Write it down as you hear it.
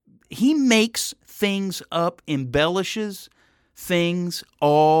he makes things up, embellishes things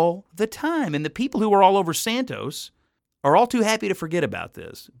all the time. And the people who are all over Santos are all too happy to forget about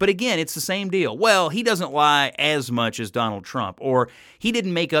this. But again, it's the same deal. Well, he doesn't lie as much as Donald Trump, or he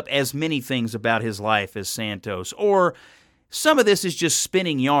didn't make up as many things about his life as Santos, or some of this is just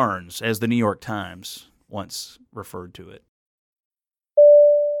spinning yarns, as the New York Times once referred to it.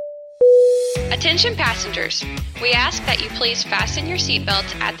 Attention passengers, we ask that you please fasten your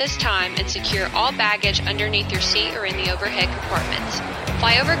seatbelts at this time and secure all baggage underneath your seat or in the overhead compartments.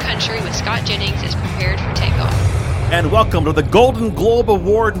 Flyover Country with Scott Jennings is prepared for takeoff. And welcome to the Golden Globe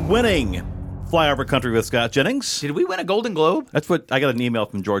Award-winning Flyover Country with Scott Jennings. Did we win a Golden Globe? That's what I got an email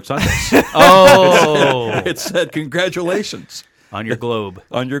from George Santos. Oh. It said, congratulations. On your globe.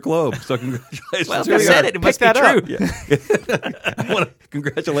 On your globe. So congratulations. Well, if I said it, it must be true. Yeah.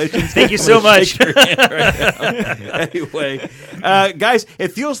 Congratulations. Thank you so much. Anyway, guys, it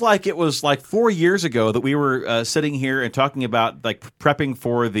feels like it was like 4 years ago that we were sitting here and talking about like prepping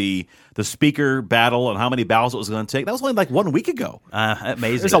for the speaker battle and how many battles it was going to take. That was only like 1 week ago.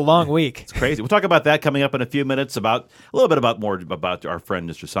 Amazing. It was a long week. It's crazy. We'll talk about that coming up in a few minutes, more about our friend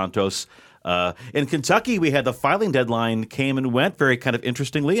Mr. Santos. In Kentucky, we had the filing deadline came and went very kind of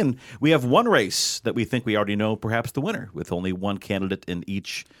interestingly, and we have one race that we think we already know perhaps the winner, with only one candidate in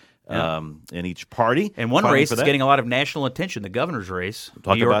each party. And one race that's getting a lot of national attention, the governor's race.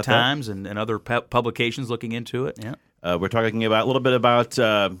 New York Times and other publications looking into it. Yeah. We're talking about a little bit about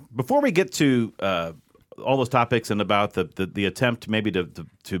before we get to all those topics and about the attempt maybe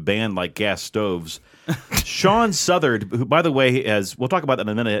to ban like gas stoves. Sean Southard, who by the way we'll talk about that in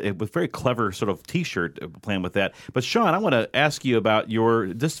a minute, it was a very clever sort of T-shirt plan with that. But Sean, I want to ask you about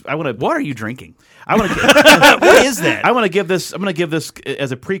what are you drinking? What is that? I'm going to give this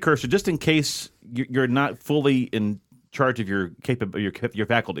as a precursor, just in case you're not fully in charge of your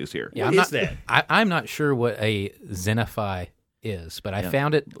faculties here. Yeah, what is that? I'm not sure what a Zenify is, but I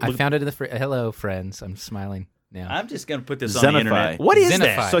found it. I found it in the hello friends. I'm smiling now. I'm just going to put this on the internet. What is Zenify?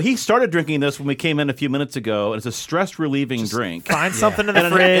 that? So he started drinking this when we came in a few minutes ago, and it's a stress-relieving drink. Find something in the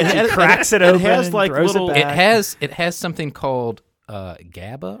fridge, he cracks it open, it has like throws little. it back. It has something called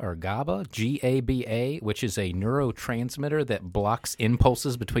GABA, GABA, which is a neurotransmitter that blocks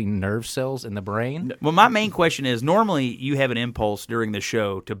impulses between nerve cells in the brain. Well, my main question is, normally you have an impulse during the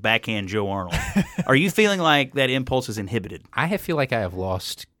show to backhand Joe Arnold. Are you feeling like that impulse is inhibited? I feel like I have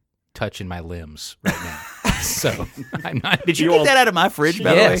lost touch in my limbs right now. So I'm not. Did you get that out of my fridge,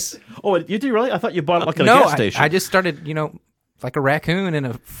 by yes. the way? Oh, you did really? I thought you bought it like at a gas station. I just started, like a raccoon in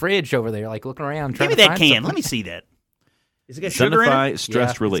a fridge over there, like looking around. Give me that can. Let me see that. Is it got sugar in it?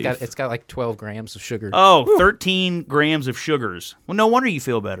 Stress relief. It's got like 12 grams of sugar. Oh, 13 grams of sugars. Well, no wonder you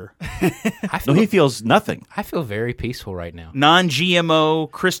feel better. He feels nothing. I feel very peaceful right now.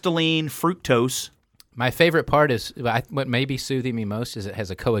 Non-GMO, crystalline fructose. My favorite part is, what may be soothing me most is it has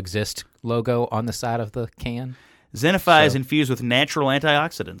a Coexist logo on the side of the can. Zenify is infused with natural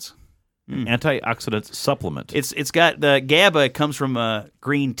antioxidants. Antioxidant supplement. It's got the GABA. It comes from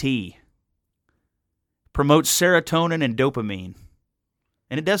green tea. Promotes serotonin and dopamine.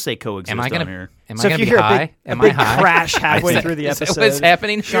 And it does say coexist on here. Am I going to be high? A big crash halfway through the episode. Is that what's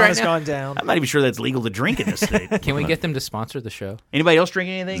happening Sean right has now? gone down. I'm not even sure that's legal to drink in this state. Can we get them to sponsor the show? Anybody else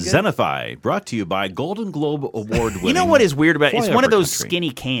drinking anything good? Zenify, brought to you by Golden Globe Award-winning. You know what is weird about it? It's one of those Country.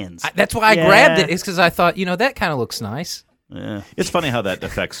 skinny cans. That's why I grabbed it. It's because I thought, that kind of looks nice. Yeah. It's funny how that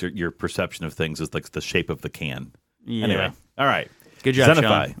affects your perception of things, is like the shape of the can. Yeah. Anyway, all right. Good job,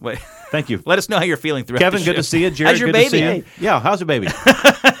 Zenify. Sean. Wait. Thank you. Let us know how you're feeling throughout Kevin, the good show. to see you. Jared, how's your good baby? to see you. Yeah, how's your baby?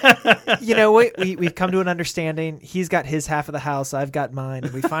 We've come to an understanding. He's got his half of the house. I've got mine.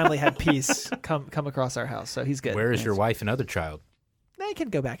 And we finally had peace come across our house. So he's good. Where is your wife and other child? They can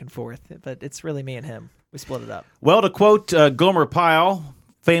go back and forth, but it's really me and him. We split it up. Well, to quote Gomer Pyle,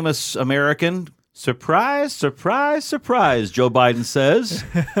 famous American, surprise, surprise, surprise, Joe Biden says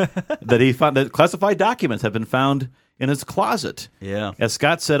that he found that classified documents have been found in his closet. Yeah. As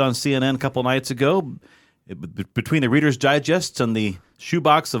Scott said on CNN a couple nights ago, between the Reader's Digests and the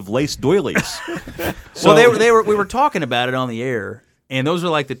shoebox of lace doilies. We were talking about it on the air, and those are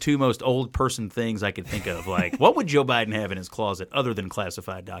like the two most old person things I could think of. Like, what would Joe Biden have in his closet other than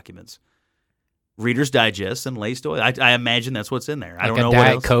classified documents? Reader's Digest and lace doilies. I imagine that's what's in there. I don't know what else.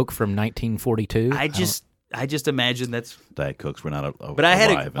 Diet Coke from 1942. I just imagine that's Diet Cokes were not But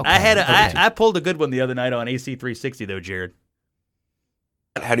I pulled a good one the other night on AC 360 though, Jared.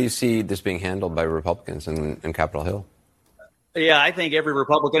 How do you see this being handled by Republicans in Capitol Hill? Yeah, I think every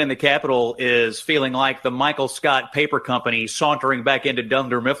Republican in the Capitol is feeling like the Michael Scott Paper Company sauntering back into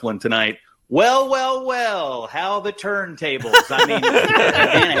Dunder Mifflin tonight. Well, how the turntables. I mean,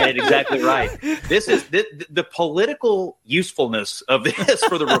 Dan had it exactly right. This is the political usefulness of this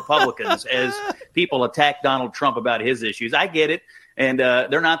for the Republicans as people attack Donald Trump about his issues. I get it. And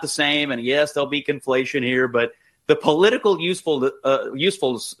they're not the same. And yes, there'll be conflation here, but the political usefulness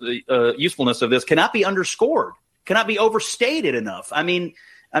of this cannot be underscored, cannot be overstated enough. I mean,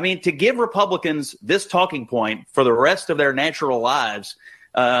 to give Republicans this talking point for the rest of their natural lives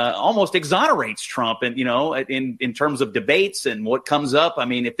almost exonerates Trump, and in terms of debates and what comes up. I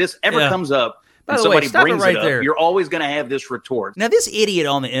mean, if this ever comes up and somebody brings it up, you're always going to have this retort. Now, this idiot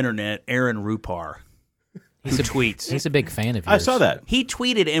on the internet, Aaron Rupar, who tweets. He's a big fan of yours. I saw that. He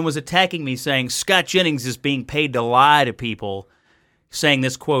tweeted and was attacking me, saying Scott Jennings is being paid to lie to people, saying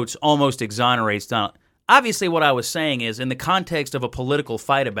this, quotes, almost exonerates Donald. Obviously, what I was saying is, in the context of a political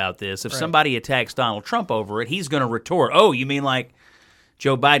fight about this, if somebody attacks Donald Trump over it, he's going to retort, oh, you mean like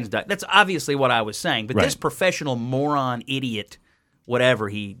Joe Biden's died? That's obviously what I was saying. But this professional moron, idiot, whatever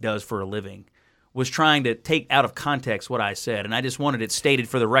he does for a living, was trying to take out of context what I said, and I just wanted it stated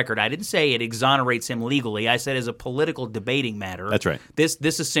for the record. I didn't say it exonerates him legally. I said as a political debating matter. That's right.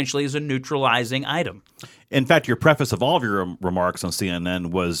 This essentially is a neutralizing item. In fact, your preface of all of your remarks on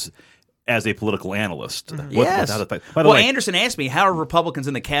CNN was as a political analyst. Mm-hmm. Yes. By the way, Anderson asked me, how are Republicans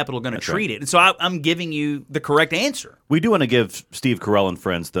in the Capitol going to treat it? And so I'm giving you the correct answer. We do want to give Steve Carell and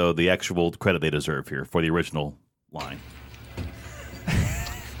friends, though, the actual credit they deserve here for the original line.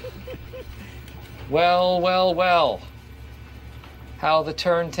 Well. How the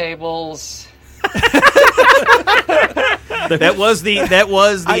turntables. That was the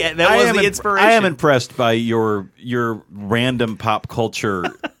inspiration. I am impressed by your random pop culture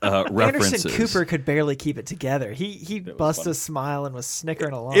references. Anderson Cooper could barely keep it together. He bust a smile and was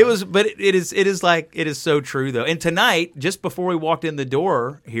snickering along. It is so true though. And tonight, just before we walked in the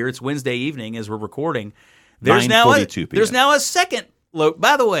door here, it's Wednesday evening as we're recording. There's now a second.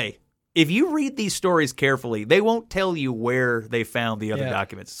 By the way, if you read these stories carefully, they won't tell you where they found the other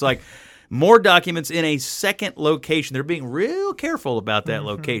documents. It's like more documents in a second location. They're being real careful about that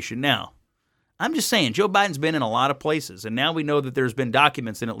location. Now, I'm just saying, Joe Biden's been in a lot of places, and now we know that there's been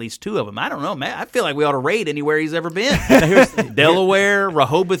documents in at least 2 of them. I don't know, man. I feel like we ought to raid anywhere he's ever been. Delaware,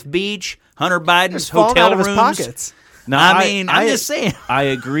 Rehoboth Beach, Hunter Biden's hotel rooms. Out of his pockets. Now, I'm just saying. I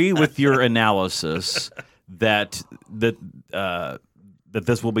agree with your analysis that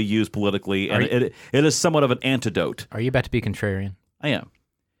this will be used politically, and it is somewhat of an antidote. Are you about to be contrarian? I am.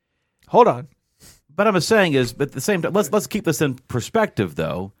 Hold on. But I'm saying is, at the same time, let's keep this in perspective,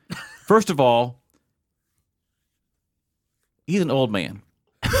 though. First of all, he's an old man.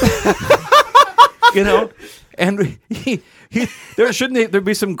 And shouldn't there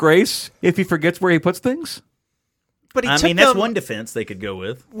be some grace if he forgets where he puts things? But that's one defense they could go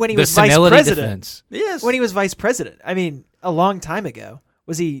with. When he was vice president. Defense. Yes. When he was vice president. I mean, a long time ago.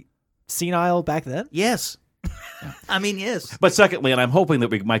 Was he senile back then? Yes. Yes. But secondly, and I'm hoping that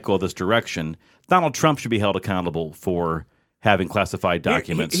we might go this direction, Donald Trump should be held accountable for having classified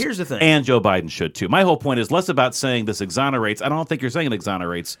documents. Here's the thing. And Joe Biden should too. My whole point is less about saying this exonerates. I don't think you're saying it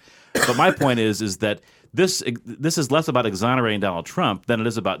exonerates. But my point is that this is less about exonerating Donald Trump than it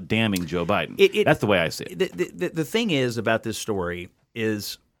is about damning Joe Biden. That's the way I see it. The thing is about this story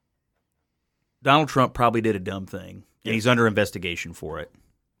is Donald Trump probably did a dumb thing, and he's under investigation for it.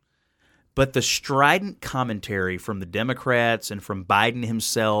 But the strident commentary from the Democrats and from Biden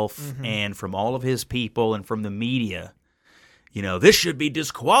himself and from all of his people and from the media, this should be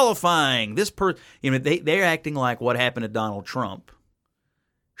disqualifying. They're acting like what happened to Donald Trump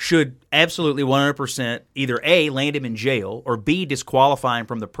should absolutely 100% either A, land him in jail, or B, disqualify him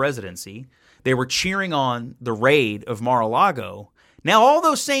from the presidency. They were cheering on the raid of Mar-a-Lago. Now all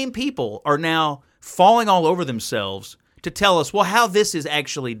those same people are now falling all over themselves to tell us, well, how this is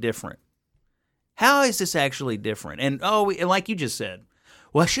actually different. How is this actually different? And like you just said,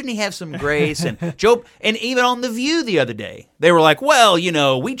 well, shouldn't he have some grace? And Joe, and even on The View the other day, they were like, well,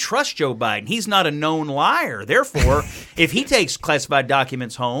 we trust Joe Biden. He's not a known liar. Therefore, if he takes classified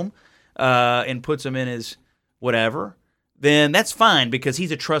documents home and puts them in his whatever, then that's fine because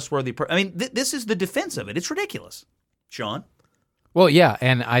he's a trustworthy person. This is the defense of it. It's ridiculous. Sean? Well, yeah,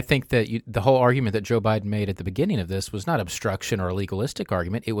 and I think that the whole argument that Joe Biden made at the beginning of this was not obstruction or a legalistic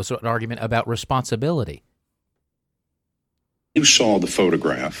argument. It was an argument about responsibility. You saw the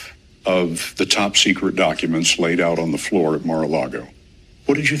photograph of the top secret documents laid out on the floor at Mar-a-Lago.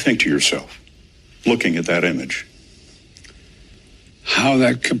 What did you think to yourself, looking at that image? How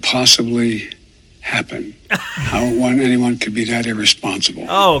that could possibly happen. How anyone could be that irresponsible.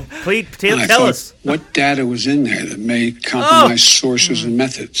 Oh, please And I tell thought, us. what data was in there that may compromise sources and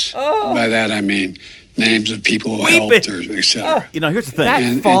methods? By that I mean names of people who helped or et cetera. Here's the thing. That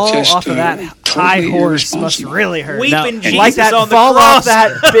And it fall just, off of that high totally horse must irresponsible. really hurt. Weeping Jesus like that on the fall cross.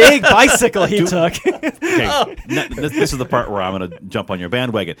 off that big bicycle he took. Okay, this is the part where I'm going to jump on your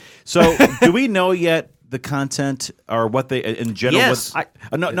bandwagon. So, do we know yet the content or what they in general? Yes.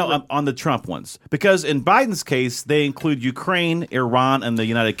 On the Trump ones, because in Biden's case they include Ukraine, Iran, and the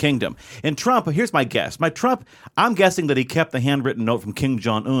United Kingdom. In Trump, here's my guess. I'm guessing that he kept the handwritten note from Kim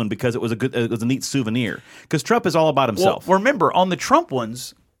Jong Un because it was a neat souvenir. Because Trump is all about himself. Well, remember, on the Trump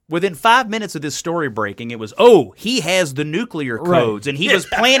ones, within 5 minutes of this story breaking, it was, he has the nuclear codes, and he was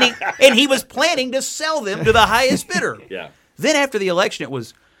planning to sell them to the highest bidder. Yeah. Then after the election, it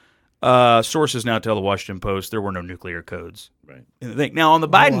was sources now tell the Washington Post there were no nuclear codes. Right. Now on the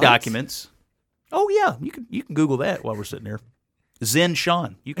Biden documents, you can Google that while we're sitting there. Zen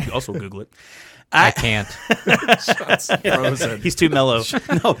Sean, you can also Google it. I can't. He's too mellow.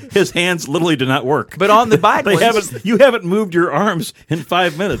 No, his hands literally do not work. But on the Biden ones, You haven't moved your arms in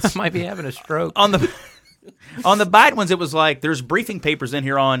 5 minutes. I might be having a stroke. on the Biden ones, it was like there's briefing papers in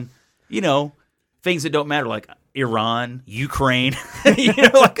here on, things that don't matter, like Iran, Ukraine,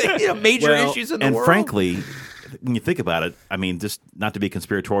 major issues in the world. And frankly, when you think about it, I mean, just not to be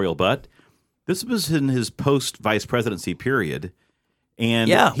conspiratorial, but this was in his post-vice presidency period.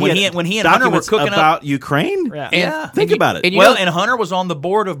 And when he and Hunter were cooking about Ukraine. Yeah. Think about it. And Hunter was on the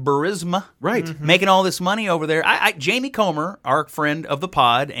board of Burisma, right, making all this money over there. Jamie Comer, our friend of the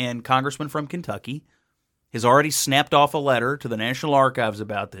pod and congressman from Kentucky, has already snapped off a letter to the National Archives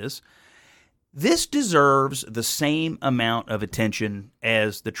about this. This deserves the same amount of attention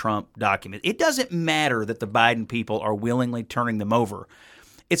as the Trump document. It doesn't matter that the Biden people are willingly turning them over.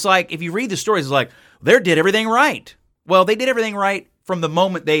 It's like, if you read the stories, it's like, they did everything right. Well, they did everything right from the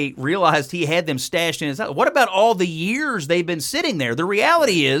moment they realized he had them stashed in his house. What about all the years they've been sitting there? The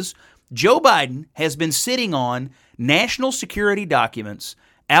reality is, Joe Biden has been sitting on national security documents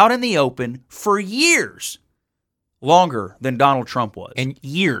out in the open for years. Longer than Donald Trump was. And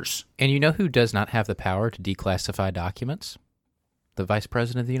years. And you know who does not have the power to declassify documents? The Vice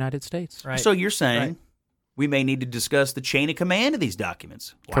President of the United States. Right. So you're saying we may need to discuss the chain of command of these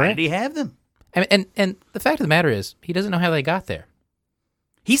documents. Why Correct. did he have them? And the fact of the matter is, he doesn't know how they got there.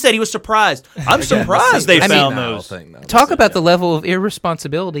 He said he was surprised. I'm surprised they found those. Talk about the level of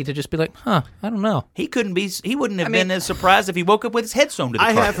irresponsibility to just be like, I don't know. He wouldn't have been as surprised if he woke up with his head sewn to the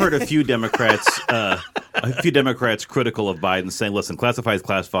I car. have heard a few Democrats critical of Biden saying, listen, classified is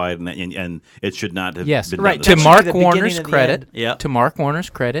classified, and it should not have been done. To Mark Warner's credit, to Mark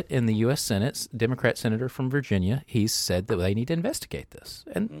Warner's credit, in the U.S. Senate, Democrat senator from Virginia, he's said that they need to investigate this.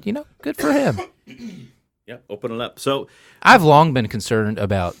 And, good for him. Yeah, open it up. So I've long been concerned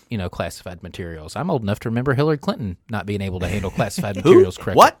about, classified materials. I'm old enough to remember Hillary Clinton not being able to handle classified materials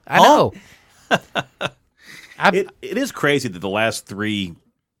correctly. What? I know. It is crazy that the last three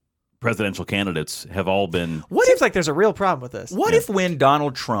presidential candidates have all been. Seems like there's a real problem with this. What if when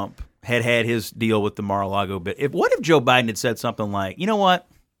Donald Trump had his deal with the Mar-a-Lago bit, what if Joe Biden had said something like, you know what?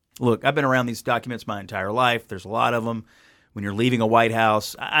 Look, I've been around these documents my entire life. There's a lot of them. When you're leaving a White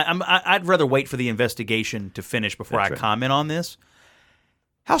House, I'd rather wait for the investigation to finish before I comment on this.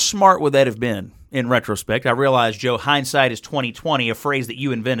 How smart would that have been in retrospect? I realize, Joe, hindsight is 20/20, a phrase that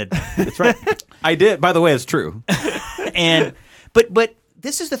you invented. That's right. I did. By the way, it's true. But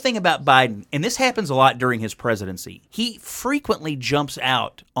this is the thing about Biden, and this happens a lot during his presidency. He frequently jumps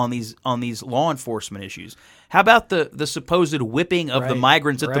out on these law enforcement issues. How about the supposed whipping of the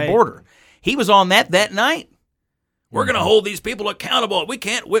migrants at the border? He was on that night. We're going to hold these people accountable. We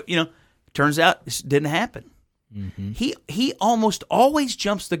can't whip, Turns out this didn't happen. Mm-hmm. He almost always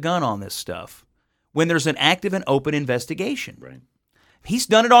jumps the gun on this stuff when there's an active and open investigation. Right. He's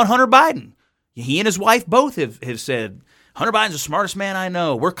done it on Hunter Biden. He and his wife both have said, Hunter Biden's the smartest man I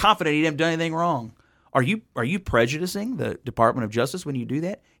know. We're confident he didn't do anything wrong. Are you prejudicing the Department of Justice when you do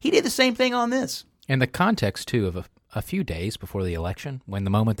that? He did the same thing on this. And the context, too, of a few days before the election, when the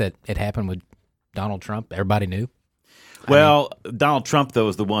moment that it happened with Donald Trump, everybody knew. Well, Donald Trump, though,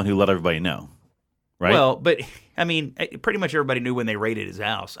 is the one who let everybody know, right? Well, but pretty much everybody knew when they raided his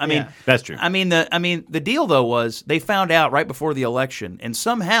house. That's true. The deal though was they found out right before the election, and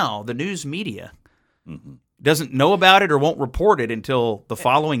somehow the news media doesn't know about it or won't report it until the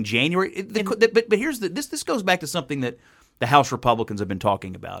following January. But here's this goes back to something that the House Republicans have been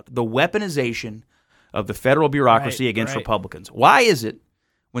talking about: the weaponization of the federal bureaucracy against Republicans. Why is it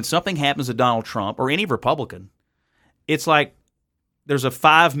when something happens to Donald Trump or any Republican, it's like there's a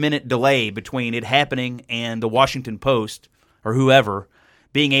 5-minute delay between it happening and the Washington Post or whoever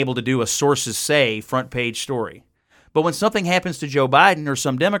being able to do a sources say front page story. But when something happens to Joe Biden or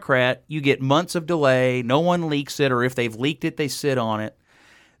some Democrat, you get months of delay. No one leaks it, or if they've leaked it, they sit on it.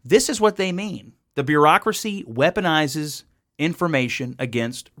 This is what they mean. The bureaucracy weaponizes information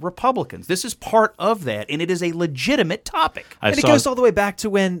against Republicans. This is part of that, and it is a legitimate topic. And it goes all the way back to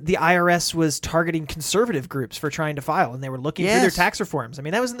when the IRS was targeting conservative groups for trying to file, and they were looking through their tax reforms. I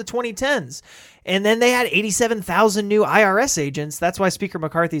mean, that was in the 2010s. And then they had 87,000 new IRS agents. That's why Speaker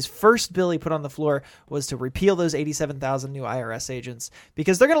McCarthy's first bill he put on the floor was to repeal those 87,000 new IRS agents,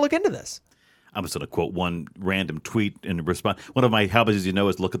 because they're going to look into this. I'm just going to quote one random tweet in response. One of my hobbies, as you know,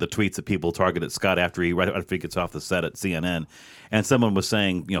 is look at the tweets that people target at Scott after he gets off the set at CNN. And someone was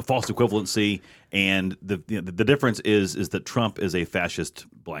saying, false equivalency, and the difference is that Trump is a fascist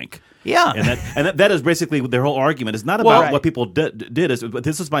blank. Yeah, and that is basically their whole argument. It's not about what people did. But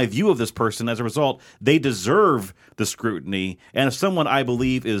this is my view of this person. As a result, they deserve the scrutiny. And if someone I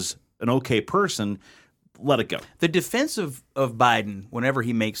believe is an okay person, let it go. The defense of Biden, whenever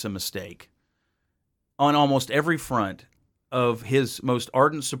he makes a mistake, on almost every front of his most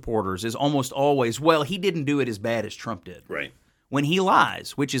ardent supporters is almost always, well, he didn't do it as bad as Trump did. Right. When he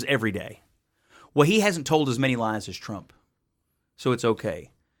lies, which is every day, well, he hasn't told as many lies as Trump, so it's okay.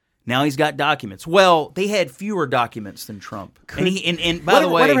 Now he's got documents. Well, they had fewer documents than Trump. And by the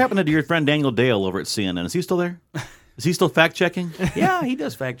way, whatever happened to your friend Daniel Dale over at CNN? Is he still there? Is he still fact-checking? Yeah, he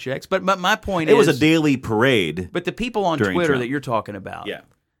does fact checks. But my point is, it was a daily parade. But the people on Twitter Trump that you're talking about,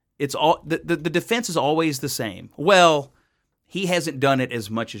 it's all the defense is always the same. Well, he hasn't done it as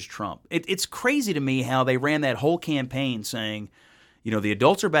much as Trump. It's crazy to me how they ran that whole campaign saying, the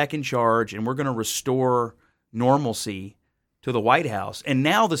adults are back in charge and we're going to restore normalcy to the White House. And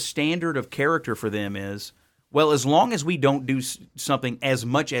now the standard of character for them is, well, as long as we don't do something as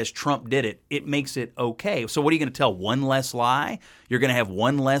much as Trump did it, it makes it okay. So what are you going to tell? One less lie? You're going to have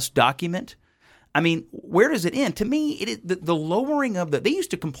one less document? I mean, where does it end? To me, the lowering of they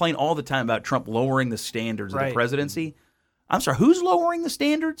used to complain all the time about Trump lowering the standards of the presidency. I'm sorry, who's lowering the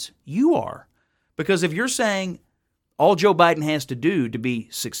standards? You are. Because if you're saying all Joe Biden has to do to be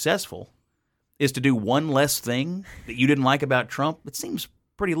successful is to do one less thing that you didn't like about Trump, it seems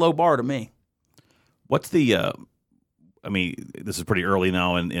pretty low bar to me. What's the this is pretty early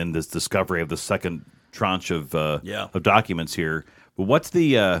now in this discovery of the second tranche of documents here. But what's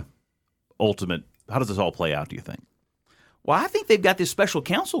the ultimate, how does this all play out, do you think? Well, I think they've got this special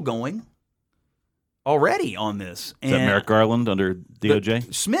counsel going already on this. Is that Merrick Garland under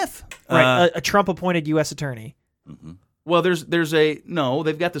DOJ? Smith. Right, a Trump-appointed U.S. attorney. Mm-hmm. Well,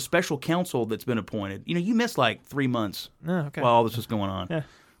 they've got the special counsel that's been appointed. You missed like 3 months while all this was going on. Yeah.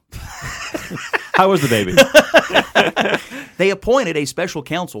 How was the baby? They appointed a special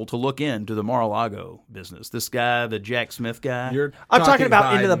counsel to look into the Mar-a-Lago business. This guy, the Jack Smith guy. I'm talking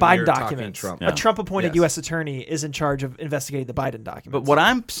about into the Biden documents. Trump. A Trump-appointed U.S. attorney is in charge of investigating the Biden documents. But what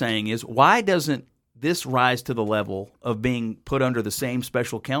I'm saying is, why doesn't this rise to the level of being put under the same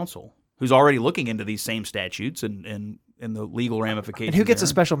special counsel who's already looking into these same statutes and the legal ramifications? And who gets a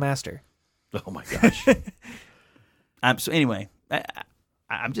special master? Oh, my gosh. I'm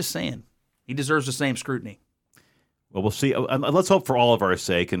just saying, he deserves the same scrutiny. Well, we'll see. Let's hope for all of our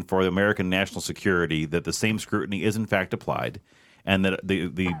sake and for the American national security that the same scrutiny is in fact applied and that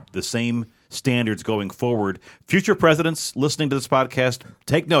the same standards going forward. Future presidents listening to this podcast,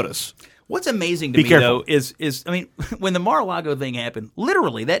 take notice. What's amazing to me, though, is when the Mar-a-Lago thing happened,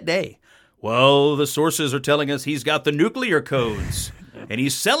 literally that day, well, the sources are telling us he's got the nuclear codes and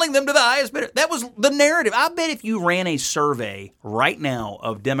he's selling them to the highest bidder. That was the narrative. I bet if you ran a survey right now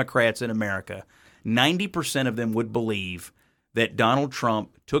of Democrats in America, 90% of them would believe that Donald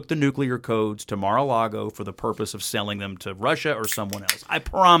Trump took the nuclear codes to Mar-a-Lago for the purpose of selling them to Russia or someone else. I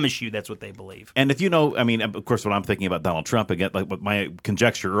promise you that's what they believe. And if of course, what I'm thinking about Donald Trump, again, like what my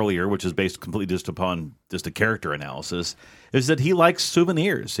conjecture earlier, which is based completely just upon just a character analysis, is that he likes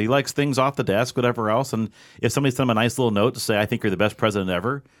souvenirs. He likes things off the desk, whatever else. And if somebody sent him a nice little note to say, I think you're the best president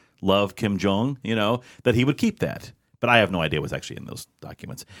ever, love Kim Jong, that he would keep that. But I have no idea what's actually in those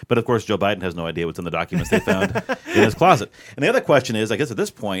documents. But, of course, Joe Biden has no idea what's in the documents they found in his closet. And the other question is, I guess at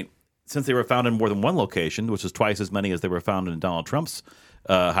this point, since they were found in more than one location, which is twice as many as they were found in Donald Trump's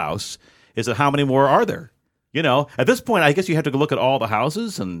house, is that how many more are there? At this point, I guess you have to look at all the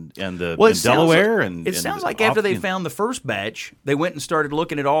houses and in Delaware. It sounds like after they found the first batch, they went and started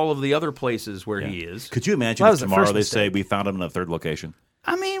looking at all of the other places where he is. Could you imagine if tomorrow they say we found him in a third location?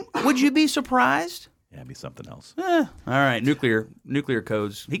 I mean, would you be surprised? Yeah, it'd be something else. All right, nuclear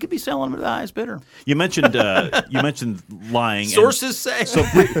codes. He could be selling them to the highest bidder. You mentioned lying. Sources say. So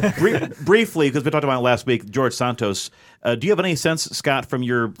briefly, because we talked about it last week, George Santos. Do you have any sense, Scott, from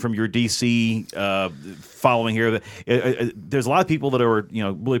your DC following here? There's a lot of people that are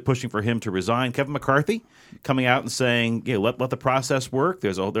really pushing for him to resign. Kevin McCarthy coming out and saying, let the process work.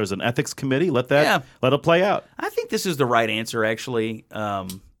 There's an ethics committee. Let it play out. I think this is the right answer, actually.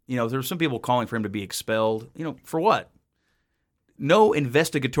 There's some people calling for him to be expelled. For what? No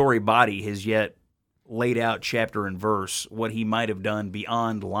investigatory body has yet laid out chapter and verse what he might have done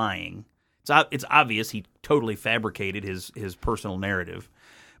beyond lying. It's obvious he totally fabricated his personal narrative,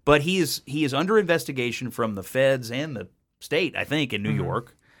 but he is under investigation from the feds and the state, I think, in New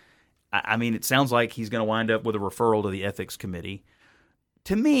York. I mean, it sounds like he's going to wind up with a referral to the ethics committee.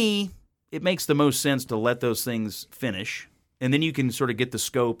 To me, it makes the most sense to let those things finish. And then you can sort of get the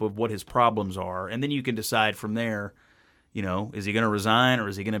scope of what his problems are. And then you can decide from there, is he going to resign or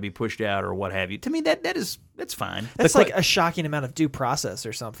is he going to be pushed out or what have you. To me, that's fine. That's like a shocking amount of due process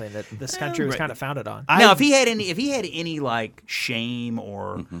or something that this country was kind of founded on. Now, if he had any like shame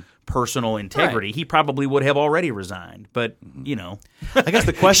or personal integrity, he probably would have already resigned. But, I guess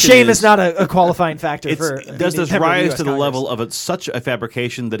the question shame is not a qualifying factor for does this member of rise US to the Congress. level of such a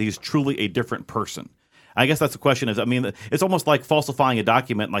fabrication that he's truly a different person? I guess that's the question. It's almost like falsifying a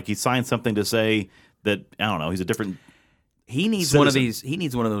document, like he signed something to say that, I don't know, he's a different He needs citizen. one of these. He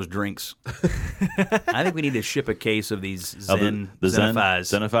needs one of those drinks. I think we need to ship a case of these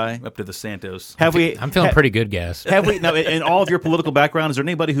Zenifys up to the Santos. I'm feeling pretty good, guys. Have we, now, in all of your political background, is there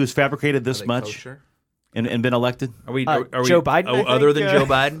anybody who's fabricated this much kosher? and been elected? Are we Joe Biden? Oh, other than Joe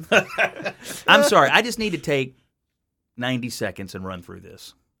Biden? I'm sorry. I just need to take 90 seconds and run through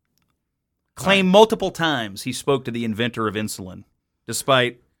this. Claimed multiple times he spoke to the inventor of insulin,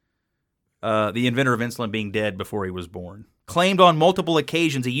 despite the inventor of insulin being dead before he was born. Claimed on multiple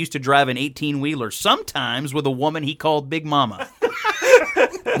occasions he used to drive an 18-wheeler, sometimes with a woman he called Big Mama.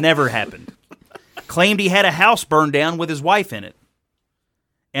 Never happened. Claimed he had a house burned down with his wife in it.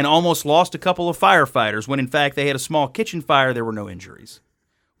 And almost lost a couple of firefighters when, in fact, they had a small kitchen fire. There were no injuries.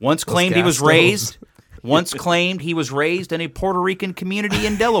 Once claimed he was raised in a Puerto Rican community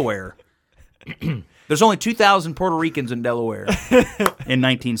in Delaware. There's only 2,000 Puerto Ricans in Delaware in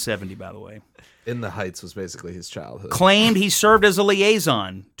 1970, by the way. In the Heights was basically his childhood. Claimed he served as a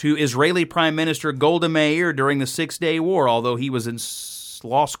liaison to Israeli Prime Minister Golda Meir during the Six-Day War, although he was in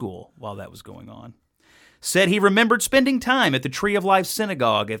law school while that was going on. Said he remembered spending time at the Tree of Life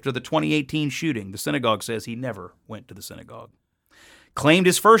Synagogue after the 2018 shooting. The synagogue says he never went to the synagogue. Claimed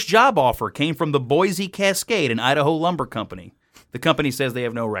his first job offer came from the Boise Cascade, an Idaho lumber company. The company says they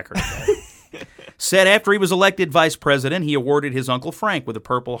have no record of that. Said after he was elected vice president, he awarded his Uncle Frank with a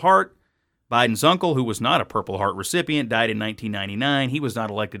Purple Heart. Biden's uncle, who was not a Purple Heart recipient, died in 1999. He was not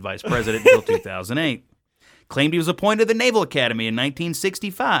elected vice president until 2008. Claimed he was appointed to the Naval Academy in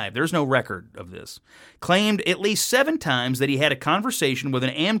 1965. There's no record of this. Claimed at least 7 times that he had a conversation with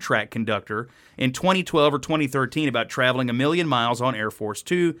an Amtrak conductor in 2012 or 2013 about traveling 1 million miles on Air Force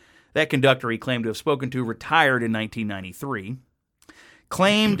Two. That conductor he claimed to have spoken to retired in 1993.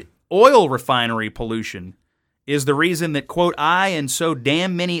 Claimed oil refinery pollution is the reason that, quote, I and so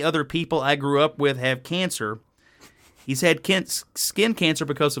damn many other people I grew up with have cancer. He's had skin cancer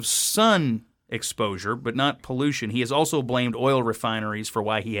because of sun exposure, but not pollution. He has also blamed oil refineries for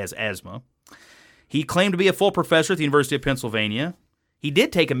why he has asthma. He claimed to be a full professor at the University of Pennsylvania. He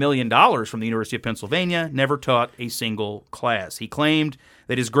did take $1 million from the University of Pennsylvania, never taught a single class. He claimed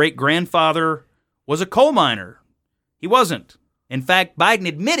that his great-grandfather was a coal miner. He wasn't. In fact, Biden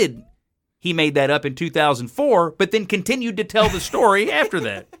admitted he made that up in 2004, but then continued to tell the story after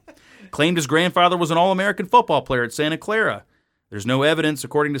that. Claimed his grandfather was an All-American football player at Santa Clara. There's no evidence,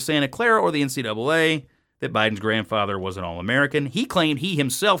 according to Santa Clara or the NCAA, that Biden's grandfather was an All-American. He claimed he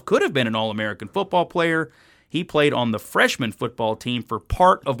himself could have been an All-American football player. He played on the freshman football team for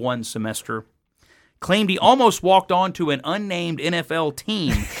part of one semester. Claimed he almost walked on to an unnamed NFL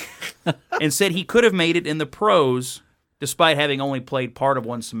team and said he could have made it in the pros despite having only played part of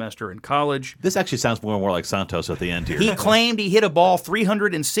one semester in college. This actually sounds more and more like Santos at the end here. He claimed he hit a ball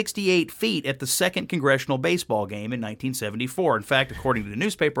 368 feet at the second congressional baseball game in 1974. In fact, according to the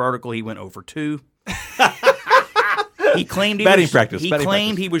newspaper article, he went over 2. He claimed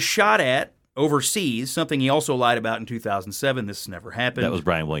he was shot at overseas, something he also lied about in 2007. This never happened. That was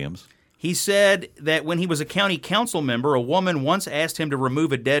Brian Williams. He said that when he was a county council member, a woman once asked him to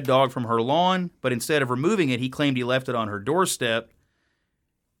remove a dead dog from her lawn, but instead of removing it, he claimed he left it on her doorstep.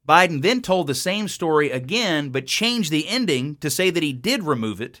 Biden then told the same story again, but changed the ending to say that he did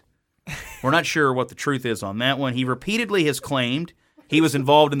remove it We're not sure what the truth is on that one. He repeatedly has claimed he was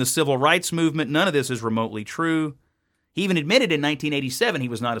involved in the civil rights movement. None of this is remotely true. He even admitted in 1987 he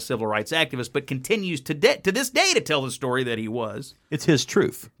was not a civil rights activist, but continues to this day to tell the story that he was. It's his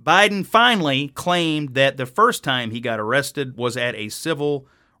truth. Biden finally claimed that the first time he got arrested was at a civil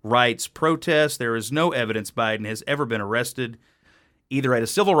rights protest. There is no evidence Biden has ever been arrested, either at a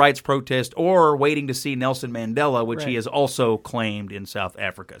civil rights protest or waiting to see Nelson Mandela, which he has also claimed in South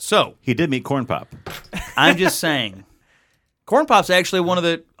Africa. So he did meet Corn Pop. I'm just saying, Corn Pop's actually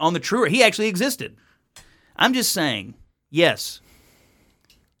on the truer. He actually existed. I'm just saying, yes,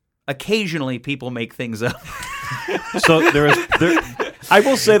 occasionally people make things up. So I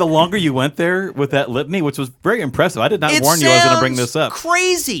will say, the longer you went there with that litany, which was very impressive. I did not warn you I was going to bring this up.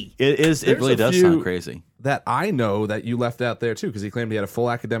 Crazy. It is. It really does sound crazy. That I know that you left out there too, because he claimed he had a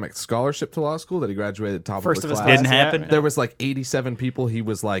full academic scholarship to law school, that he graduated top First of the of his class. Didn't happen. There was like 87 people. He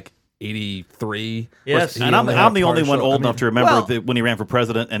was like 83. Yes, And I'm the only one old enough to remember that when he ran for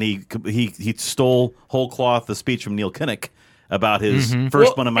president and he stole whole cloth the speech from Neil Kinnock about his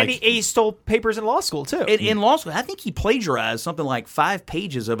first one of my. And he stole papers in law school too. In law school, I think he plagiarized something like 5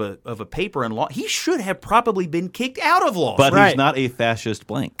 pages of a paper in law. He should have probably been kicked out of law. But he's not a fascist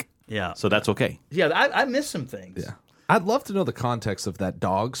blank. Yeah. So that's okay. Yeah, I missed some things. Yeah. I'd love to know the context of that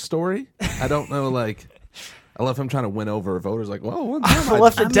dog story. I don't know, like, I love him trying to win over voters. Like, well, one time I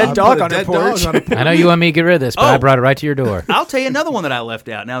left a dead dog on a porch. I know you want me to get rid of this, but I brought it right to your door. I'll tell you another one that I left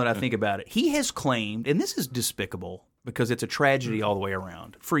out now that I think about it. He has claimed, and this is despicable because it's a tragedy all the way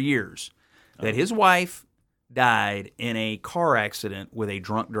around, for years, that his wife died in a car accident with a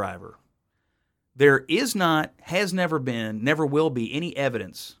drunk driver. There is not, has never been, never will be any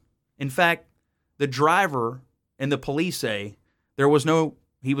evidence. In fact, the driver and the police say he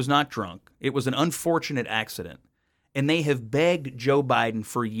was not drunk. It was an unfortunate accident. And they have begged Joe Biden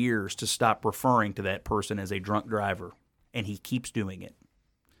for years to stop referring to that person as a drunk driver. And he keeps doing it.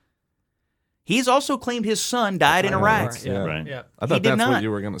 He's also claimed his son died in Iraq. Yeah. Right. Yeah. I thought He did that's not. what you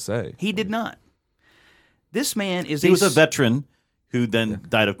were going to say. He did not. This man is He was a veteran who then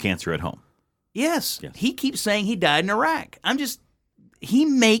died of cancer at home. Yes. He keeps saying he died in Iraq. He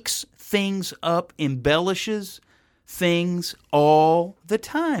makes things up, embellishes things all the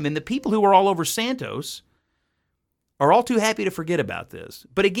time. And the people who are all over Santos are all too happy to forget about this.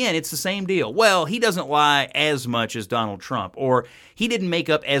 But again, it's the same deal. Well, he doesn't lie as much as Donald Trump, or he didn't make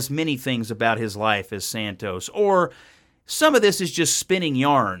up as many things about his life as Santos, or some of this is just spinning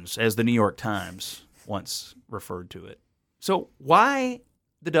yarns, as the New York Times once referred to it. So why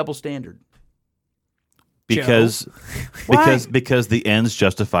the double standard? Because the ends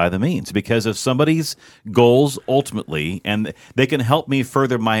justify the means. Because if somebody's goals ultimately, and they can help me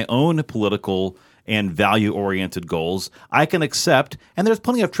further my own political and value-oriented goals, I can accept, and there's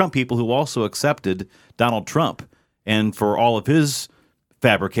plenty of Trump people who also accepted Donald Trump and for all of his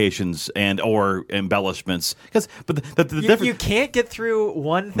fabrications and or embellishments. You can't get through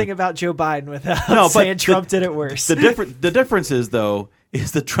one thing about Joe Biden without saying Trump did it worse. The difference is, though,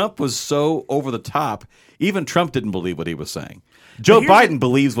 is that Trump was so over the top, even Trump didn't believe what he was saying. Joe Biden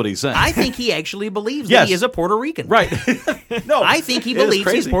believes what he's saying. I think he actually believes that he is a Puerto Rican. Right. No, I think he believes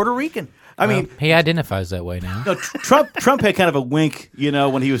he's Puerto Rican. I mean, he identifies that way now. No, Trump had kind of a wink,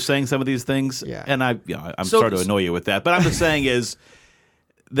 when he was saying some of these things. Yeah. And I'm sorry to annoy you with that, but I'm just saying is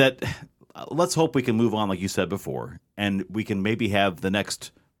that let's hope we can move on, like you said before, and we can maybe have the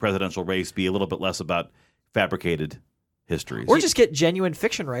next presidential race be a little bit less about fabricated histories. Or just get genuine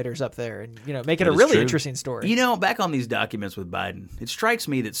fiction writers up there and make it a really interesting story. Back on these documents with Biden, it strikes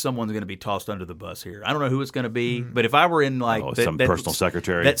me that someone's going to be tossed under the bus here. I don't know who it's going to be, but if I were in some personal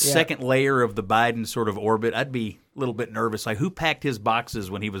secretary, that second layer of the Biden sort of orbit, I'd be a little bit nervous. Like, who packed his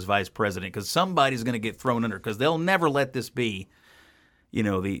boxes when he was vice president? Because somebody's going to get thrown under, because they'll never let this be,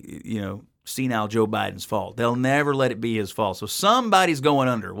 senile Joe Biden's fault. They'll never let it be his fault. So somebody's going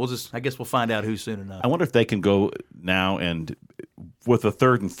under. I guess we'll find out who soon enough. I wonder if they can go now and with the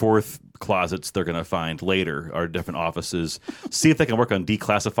third and fourth closets they're going to find later, our different offices, see if they can work on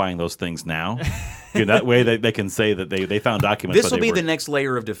declassifying those things now. That way they can say that they found documents. This will be the next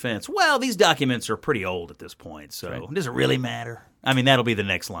layer of defense. Well, these documents are pretty old at this point, so does it really matter? I mean, that'll be the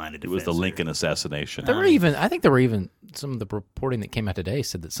next line of defense. It was the Lincoln assassination. I think there were even some of the reporting that came out today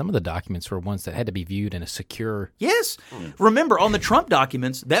said that some of the documents were ones that had to be viewed in a secure. Yes. Remember, on the Trump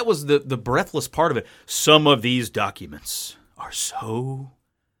documents, that was the breathless part of it. Some of these documents are so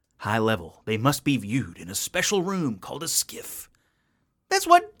high level, they must be viewed in a special room called a SCIF. That's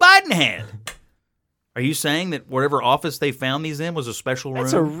what Biden had. Are you saying that whatever office they found these in was a special room?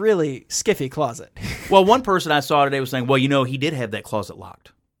 That's a really skiffy closet. Well, one person I saw today was saying, well, he did have that closet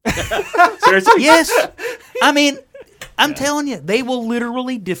locked. Seriously? Yes. I mean, I'm telling you, they will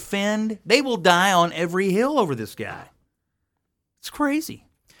literally defend. They will die on every hill over this guy. It's crazy.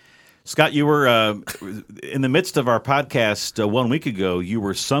 Scott, you were in the midst of our podcast 1 week ago. You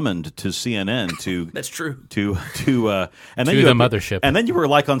were summoned to CNN to That's true. And then To you the mothership. and then you were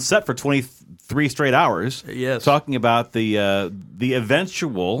like on set for 23 straight hours. Yes. talking about the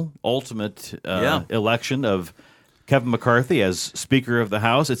eventual ultimate election of Kevin McCarthy as Speaker of the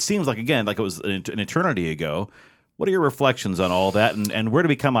House. It seems like again like it was an eternity ago. What are your reflections on all that, and where do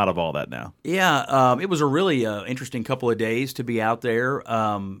we come out of all that now? Yeah, it was a really interesting couple of days to be out there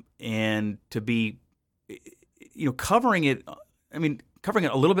and to be, covering it. I mean, covering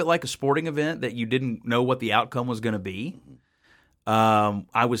it a little bit like a sporting event that you didn't know what the outcome was going to be.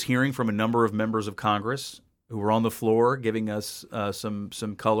 I was hearing from a number of members of Congress who were on the floor giving us some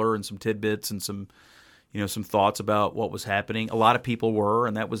color and some tidbits and some thoughts about what was happening. A lot of people were,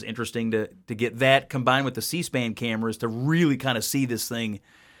 and that was interesting to get that combined with the C-SPAN cameras to really kind of see this thing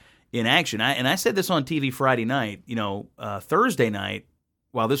in action. I said this on TV Friday night. Thursday night,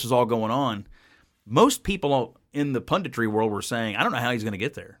 while this was all going on, most people in the punditry world were saying, "I don't know how he's going to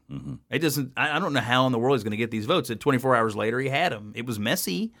get there. Mm-hmm. It doesn't. I don't know how in the world he's going to get these votes." And 24 hours later, he had them. It was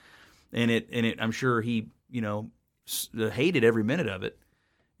messy, and I'm sure he hated every minute of it.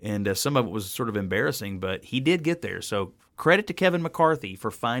 And some of it was sort of embarrassing, but he did get there. So credit to Kevin McCarthy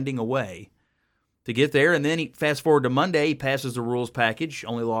for finding a way to get there. And then he fast forward to Monday, he passes the rules package.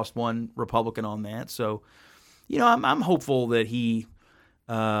 Only lost one Republican on that. So, I'm hopeful that he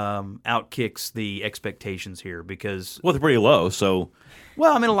outkicks the expectations here because Well, they're pretty low. So, a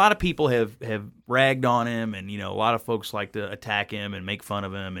lot of people have ragged on him, and a lot of folks like to attack him and make fun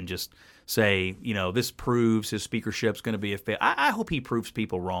of him and just say, this proves his speakership's going to be a fail. I hope he proves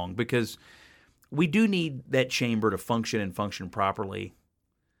people wrong because we do need that chamber to function properly.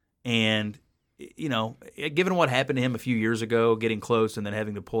 And, given what happened to him a few years ago, getting close and then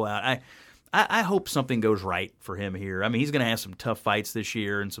having to pull out, I hope something goes right for him here. I mean, he's going to have some tough fights this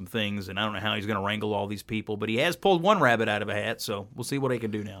year and some things, and I don't know how he's going to wrangle all these people, but he has pulled one rabbit out of a hat, so we'll see what he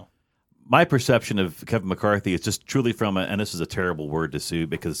can do now. my perception of Kevin McCarthy is just truly from and this is a terrible word to sue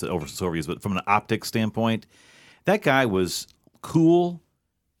because it's overused, but from an optics standpoint, that guy was cool,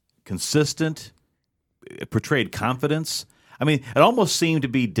 consistent, portrayed confidence. I mean, it almost seemed to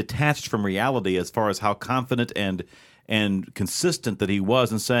be detached from reality as far as how confident and consistent that he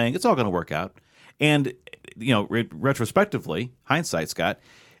was in saying it's all going to work out. And retrospectively, hindsight, Scott,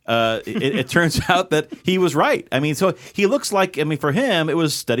 it turns out that he was right. I mean, so he looks like, for him, it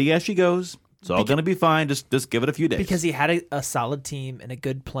was steady as she goes. It's all going to be fine. Just give it a few days. Because he had a solid team and a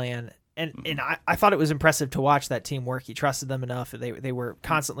good plan. And I thought it was impressive to watch that team work. He trusted them enough. They were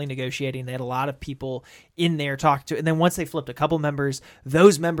constantly negotiating. They had a lot of people in there talking to. And then once they flipped a couple members,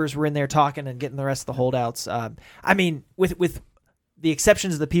 those members were in there talking and getting the rest of the holdouts. With the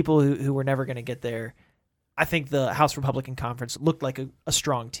exceptions of the people who were never going to get there, I think the House Republican Conference looked like a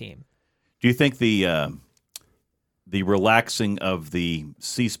strong team. Do you think the relaxing of the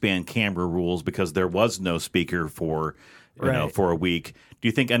C-SPAN camera rules because there was no speaker for a week? Do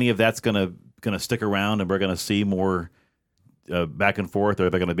you think any of that's going to stick around and we're going to see more back and forth, or are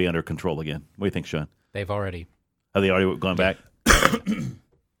they going to be under control again? What do you think, Sean? Have they already gone back?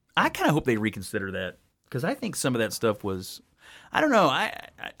 I kind of hope they reconsider that because I think some of that stuff was. I don't know.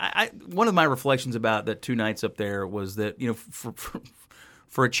 I one of my reflections about that 2 nights up there was that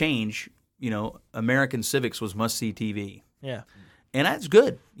for a change, American civics was must-see TV. Yeah. And that's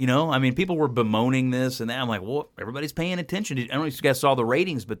good. People were bemoaning this and that. I'm like, well, everybody's paying attention. I don't know if you guys saw the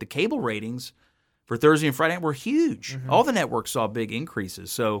ratings, but the cable ratings for Thursday and Friday night were huge. Mm-hmm. All the networks saw big increases.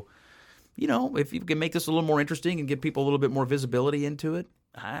 So, if you can make this a little more interesting and give people a little bit more visibility into it,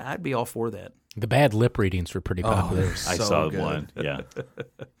 I'd be all for that. The bad lip readings were pretty popular. I saw one. Yeah.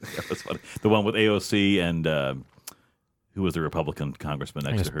 That was funny. The one with AOC and who was the Republican congressman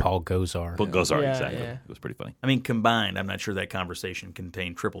next to her? Paul Gosar. Paul Gosar, Yeah, exactly. yeah. It was pretty funny. Combined, I'm not sure that conversation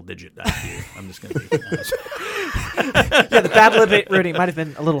contained triple-digit IQ. I'm just going to be honest. Yeah, the bad lip reading might have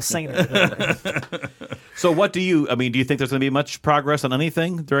been a little saner. So what do you think there's going to be much progress on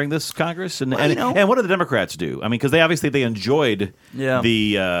anything during this Congress? And what do the Democrats do? Because they enjoyed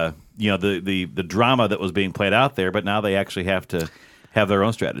the drama that was being played out there, but now they actually have to have their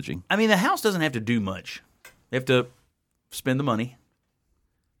own strategy. The House doesn't have to do much. They have to spend the money,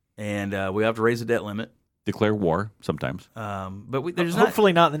 and we have to raise the debt limit. Declare war sometimes. But there's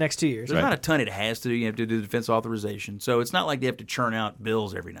hopefully not in the next 2 years. There's not a ton it has to do. You have to do the defense authorization. So it's not like they have to churn out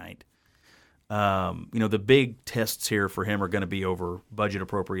bills every night. The big tests here for him are going to be over budget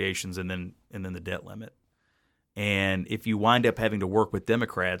appropriations and then the debt limit. And if you wind up having to work with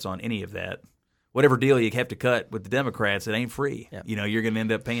Democrats on any of that, whatever deal you have to cut with the Democrats, it ain't free. Yeah. You're going to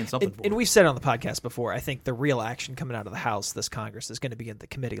end up paying something for it. And we've said on the podcast before, I think the real action coming out of the House this Congress is going to be at the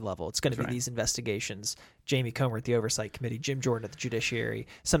committee level. It's going to be these investigations. Jamie Comer at the Oversight Committee, Jim Jordan at the Judiciary,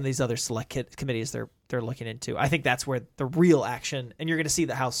 some of these other select committees they're looking into. I think that's where the real action, and you're going to see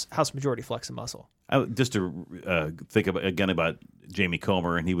the House majority flex a muscle. Just to think about Jamie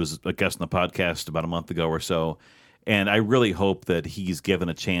Comer, and he was a guest on the podcast about a month ago or so, and I really hope that he's given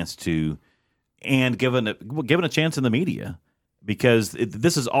a chance to. And given a chance in the media, because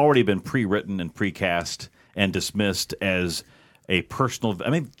this has already been pre-written and precast and dismissed as a personal.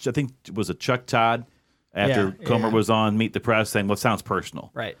 I think it was a Chuck Todd after Comer was on Meet the Press saying, "Well, it sounds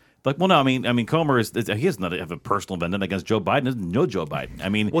personal." Right. Like, well, no, I mean, Comer he does not have a personal vendetta against Joe Biden. Doesn't know Joe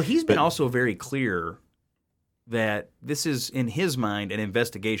Biden. Well, he's been also very clear that this is, in his mind, an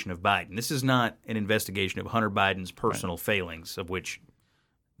investigation of Biden. This is not an investigation of Hunter Biden's personal failings, of which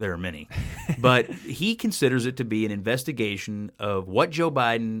there are many. But he considers it to be an investigation of what Joe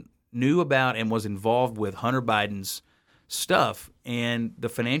Biden knew about and was involved with Hunter Biden's stuff and the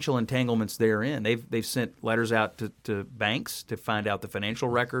financial entanglements therein. They've sent letters out to banks to find out the financial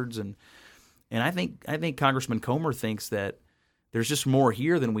records, and I think Congressman Comer thinks that there's just more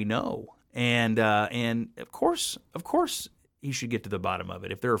here than we know. And of course he should get to the bottom of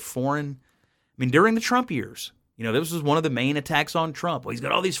it. If there are foreign, during the Trump years, this was one of the main attacks on Trump. Well, he's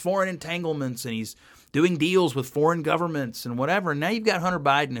got all these foreign entanglements, and he's doing deals with foreign governments and whatever. And now you've got Hunter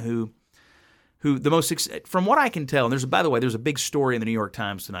Biden, who the most, from what I can tell, and by the way, there's a big story in the New York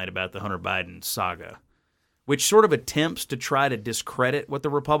Times tonight about the Hunter Biden saga, which sort of attempts to try to discredit what the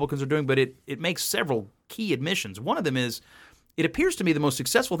Republicans are doing, but it makes several key admissions. One of them is, it appears to me the most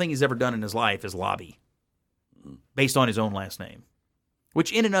successful thing he's ever done in his life is lobby, based on his own last name,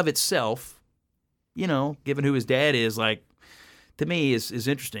 which in and of itself, given who his dad is, to me is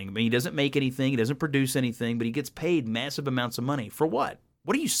interesting. He doesn't make anything, he doesn't produce anything, but he gets paid massive amounts of money. For what?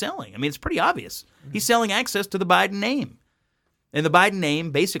 What are you selling? It's pretty obvious. He's selling access to the Biden name. And the Biden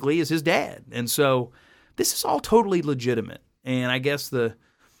name basically is his dad. And so this is all totally legitimate. And I guess I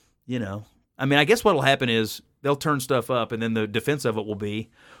guess what'll happen is they'll turn stuff up, and then the defense of it will be,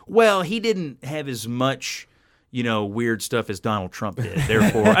 well, he didn't have as much weird stuff as Donald Trump did.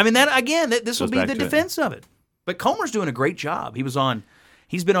 Therefore, this will be the defense of it. But Comer's doing a great job.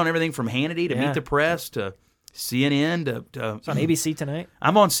 He's been on everything from Hannity to Meet the Press to CNN to it's on ABC tonight.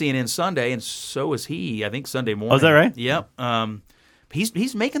 I'm on CNN Sunday, and so is he. I think Sunday morning. Oh, is that right? Yep.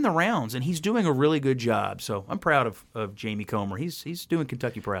 He's making the rounds, and he's doing a really good job. So I'm proud of Jamie Comer. He's doing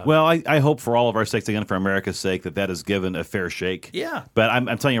Kentucky proud. Well, I hope for all of our sakes, again, for America's sake, that is given a fair shake. Yeah. But I'm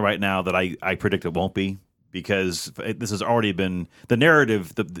telling you right now that I predict it won't be. Because this has already been the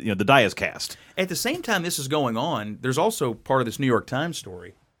narrative, the die is cast. At the same time this is going on, there's also part of this New York Times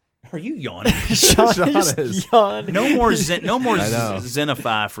story. Are you yawning? Sean is yawning. No more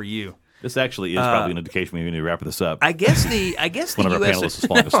Zenify for you. This actually is probably an indication we need to wrap this up. I guess the one of our US panelists is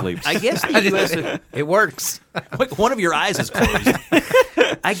falling asleep. I guess the U.S. It works. One of your eyes is closed.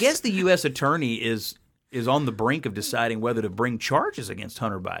 I guess the U.S. attorney is on the brink of deciding whether to bring charges against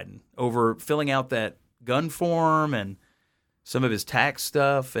Hunter Biden over filling out that gun form and some of his tax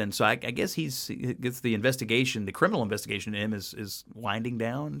stuff, and so I guess he gets the investigation, the criminal investigation to him is winding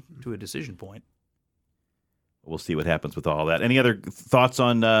down to a decision point. We'll see what happens with all that. Any other thoughts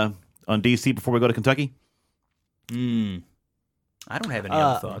on D.C. before we go to Kentucky? I don't have any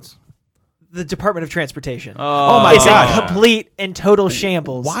other thoughts. The Department of Transportation. Oh my God! A complete and total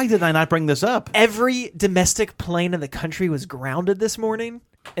shambles. Why did I not bring this up? Every domestic plane in the country was grounded this morning.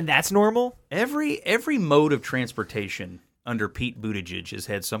 And that's normal? Every mode of transportation under Pete Buttigieg has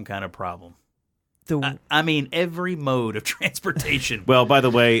had some kind of problem. Every mode of transportation. Well, by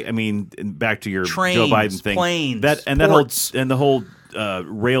the way, back to your trains, Joe Biden thing, planes, ports. the whole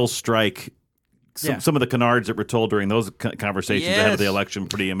rail strike. Some of the canards that were told during those conversations ahead of the election,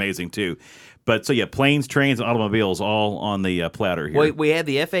 pretty amazing too. But planes, trains, and automobiles all on the platter here. Well, we had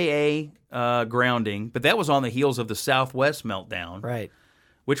the FAA grounding, but that was on the heels of the Southwest meltdown, right?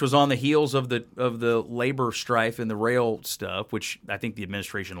 Which was on the heels of the labor strife and the rail stuff, which I think the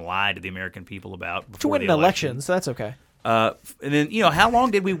administration lied to the American people about before to win the an election, so that's okay. And then how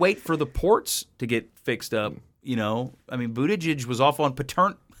long did we wait for the ports to get fixed up? Buttigieg was off on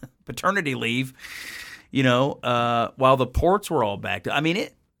paternity leave, while the ports were all back to.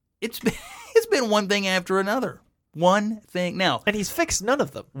 It's been one thing after another, one thing. Now, and he's fixed none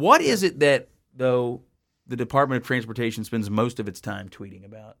of them. What is it that the Department of Transportation spends most of its time tweeting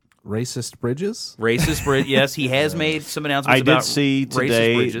about. Racist bridges? Racist bridge. Yes, he has made some announcements I about did see racist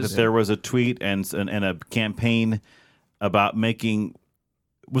today bridges. that there was a tweet and a campaign about making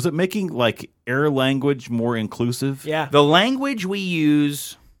like air language more inclusive. Yeah. The language we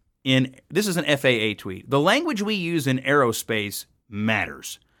use this is an FAA tweet. The language we use in aerospace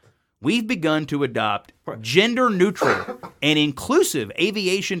matters. We've begun to adopt gender-neutral and inclusive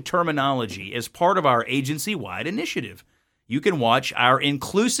aviation terminology as part of our agency-wide initiative. You can watch our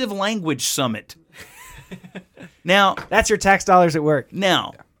Inclusive Language Summit. Now, that's your tax dollars at work.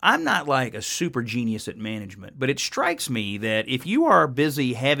 Now, I'm not like a super genius at management, but it strikes me that if you are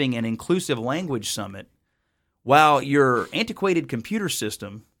busy having an Inclusive Language Summit while your antiquated computer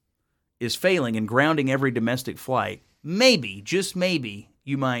system is failing and grounding every domestic flight, maybe, just maybe,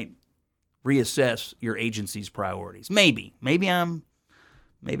 you might reassess your agency's priorities. Maybe I'm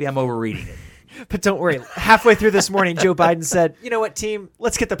overreading it. But don't worry. Halfway through this morning, Joe Biden said, "You know what, team?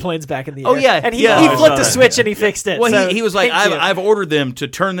 Let's get the planes back in the air." Oh yeah, and he flipped the switch and he fixed it. Well, So, he was like, thank you. I've ordered them to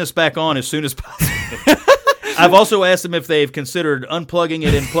turn this back on as soon as possible. I've also asked them if they've considered unplugging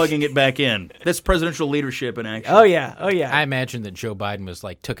it and plugging it back in. That's presidential leadership in action. Oh yeah. I imagine that Joe Biden was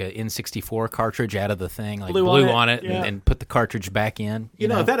like took an N64 cartridge out of the thing, like Blew blew on on it, it, yeah. and put the cartridge back in. You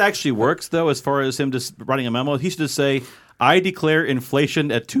know, if that actually works, though, as far as him just writing a memo, he should just say, "I declare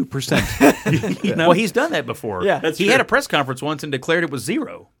inflation at 2%." You know? Well, he's done that before. Yeah. That's he true. had a press conference once and declared it was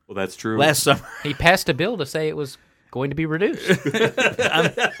zero Well, that's true. last summer. He passed a bill to say it was going to be reduced.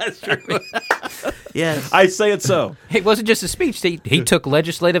 That's true. Yes. I say it so. It wasn't just a speech. He took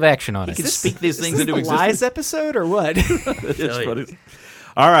legislative action on He it. can speak these things Is this into the existence. lies episode or what? It's funny.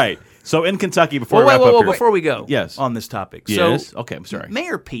 All right. So in Kentucky, before Well, we wrap up here, before we go Yes. on this topic. Yes. So, Okay, I'm sorry.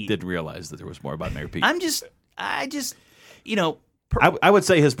 Mayor Pete. Didn't realize that there was more about Mayor Pete. I just, you know, I would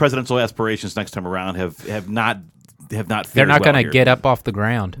say his presidential aspirations next time around have not They're fared not well going here. to get up off the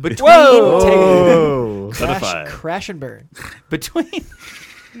ground. Whoa! Certified. Crash and burn. between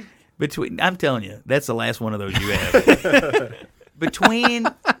I'm telling you, that's the last one of those you have.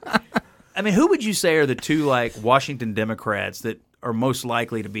 I mean, who would you say are the two like Washington Democrats that are most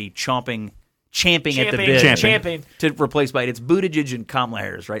likely to be champing at the bit Champing. to replace Biden? It's Buttigieg and Kamala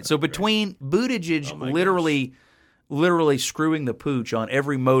Harris, right? So between Buttigieg literally screwing the pooch on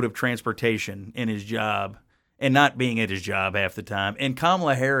every mode of transportation in his job and not being at his job half the time, and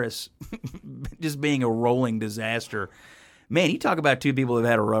Kamala Harris just being a rolling disaster. Man, you talk about two people that have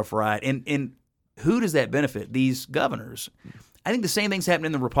had a rough ride. And who does that benefit? These governors. I think the same thing's happening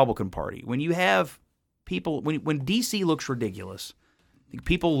in the Republican Party. When you have people, when D.C. looks ridiculous,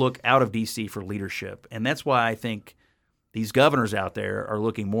 people look out of D.C. for leadership. And that's why I think these governors out there are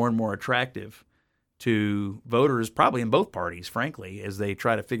looking more and more attractive to voters, probably in both parties, frankly, as they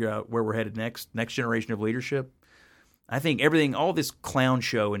try to figure out where we're headed next generation of leadership. I think all this clown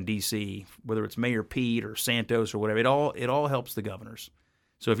show in D.C., whether it's Mayor Pete or Santos or whatever, it all helps the governors.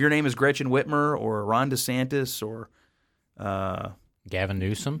 So if your name is Gretchen Whitmer or Ron DeSantis or Gavin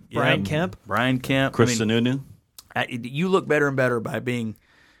Newsom, Brian Kemp, Chris Sununu. you look better and better by being,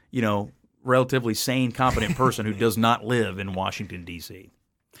 relatively sane, competent person who does not live in Washington, D.C.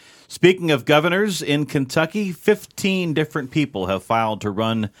 Speaking of governors, in Kentucky, 15 different people have filed to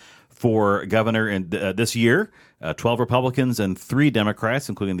run for governor in this year. 12 Republicans and 3 Democrats,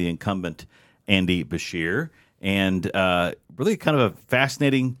 including the incumbent Andy Beshear. And really kind of a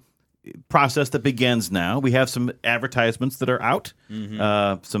fascinating process that begins now. We have some advertisements that are out.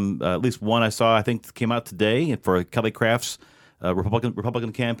 Some at least one I saw, I think, came out today for Kelly Craft's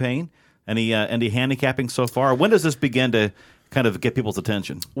Republican campaign. Any handicapping so far? When does this begin to kind of get people's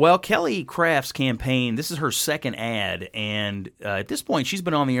attention? Well, Kelly Craft's campaign, this is her second ad, and at this point she's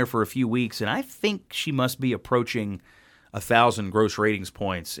been on the air for a few weeks, and I think she must be approaching 1,000 gross ratings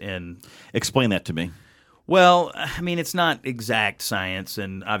points. Explain that to me. Well, I mean, it's not exact science,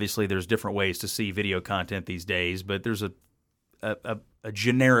 and obviously there's different ways to see video content these days, but there's a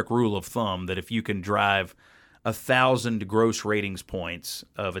generic rule of thumb that if you can drive 1,000 gross ratings points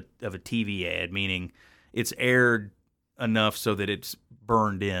of a TV ad, meaning it's aired enough so that it's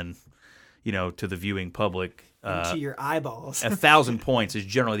burned in, to the viewing public. To your eyeballs. 1,000 points is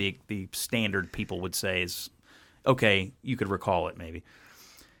generally the standard people would say is, okay, you could recall it maybe.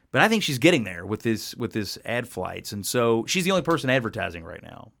 But I think she's getting there with this ad flights, and so she's the only person advertising right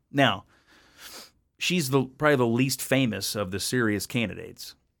now. Now, she's probably the least famous of the serious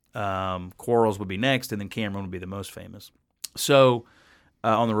candidates. Quarles would be next, and then Cameron would be the most famous. So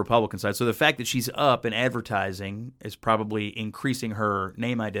on the Republican side, so the fact that she's up and advertising is probably increasing her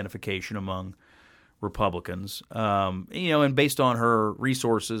name identification among Republicans. And based on her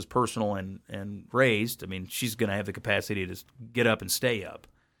resources, personal and raised, I mean, she's going to have the capacity to get up and stay up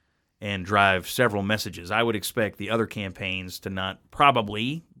and drive several messages. I would expect the other campaigns to not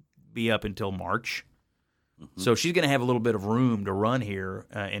probably be up until March. So she's going to have a little bit of room to run here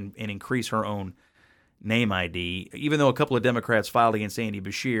and increase her own name ID. Even though a couple of Democrats filed against Andy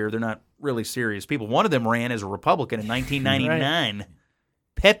Beshear, they're not really serious people. One of them ran as a Republican in 1999. Right.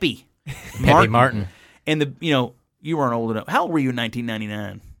 Pepe Martin. And you weren't old enough. How old were you in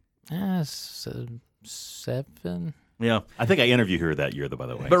 1999? 7. Yeah, I think I interviewed her that year, though. By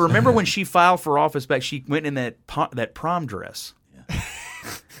the way, but remember when she filed for office back? She went in that prom dress,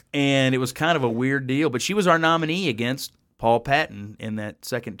 and it was kind of a weird deal. But she was our nominee against Paul Patton in that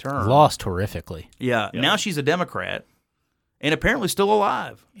second term. Lost horrifically. Yeah. Now she's a Democrat and apparently still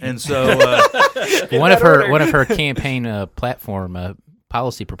alive. And so one of her campaign platform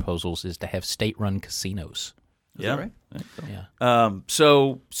policy proposals is to have state-run casinos. Is that right? Yeah.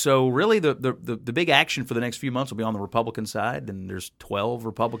 So really the big action for the next few months will be on the Republican side, and there's 12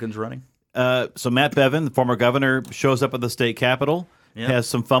 Republicans running. So Matt Bevin, the former governor, shows up at the state capitol. Yep. Has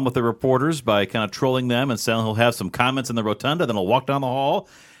some fun with the reporters by kind of trolling them and saying he'll have some comments in the rotunda, then he'll walk down the hall.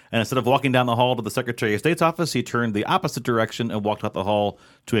 And instead of walking down the hall to the Secretary of State's office, he turned the opposite direction and walked out the hall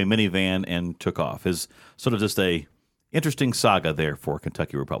to a minivan and took off. His sort of just a interesting saga there for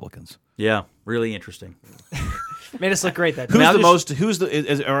Kentucky Republicans. Yeah, really interesting. Made us look great that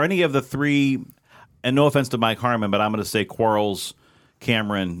day. Are any of the three, and no offense to Mike Harmon, but I'm going to say Quarles,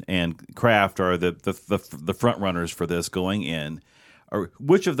 Cameron, and Kraft are the front runners for this going in.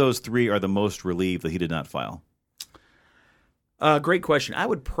 Which of those three are the most relieved that he did not file? Great question. I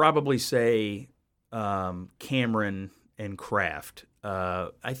would probably say Cameron and Kraft.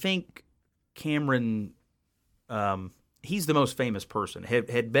 I think Cameron, he's the most famous person.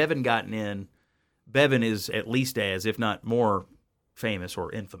 Had Bevin gotten in, Bevin is at least as, if not more, famous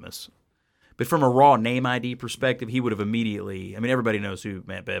or infamous. But from a raw name ID perspective, he would have immediately – I mean, everybody knows who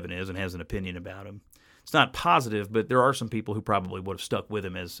Matt Bevin is and has an opinion about him. It's not positive, but there are some people who probably would have stuck with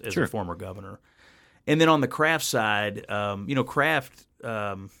him as a former governor. And then on the Kraft side, Kraft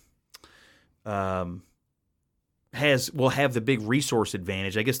will have the big resource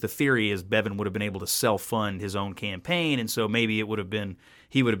advantage. I guess the theory is Bevin would have been able to self-fund his own campaign, and so maybe he would have been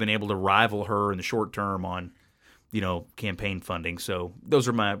able to rival her in the short term on, campaign funding. So those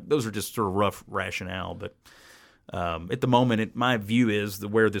are just sort of rough rationale, but. At the moment, my view is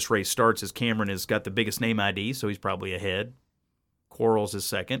where this race starts is Cameron has got the biggest name ID, so he's probably ahead. Quarles is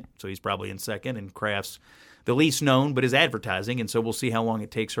second, so he's probably in second. And Kraft's the least known, but is advertising, and so we'll see how long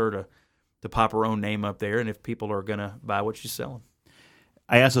it takes her to pop her own name up there and if people are going to buy what she's selling.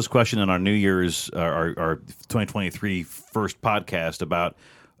 I asked this question in our New Year's, our 2023 first podcast about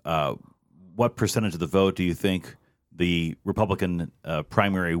what percentage of the vote do you think the Republican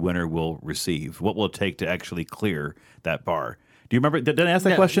primary winner will receive? What will it take to actually clear that bar? Do you remember? Did I ask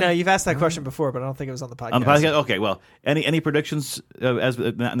that question? No, you've asked that question before, but I don't think it was on the podcast. On the podcast? Okay, well, any predictions as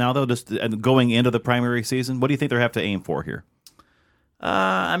now, though, just going into the primary season? What do you think they have to aim for here?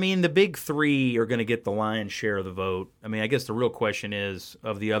 I mean, the big three are going to get the lion's share of the vote. I mean, I guess the real question is,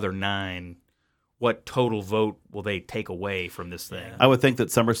 of the other 9, what total vote will they take away from this thing? I would think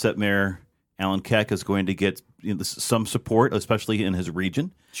that Somerset Mayor Alan Keck is going to get some support, especially in his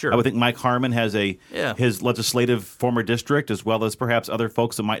region. Sure. I would think Mike Harmon has his legislative former district, as well as perhaps other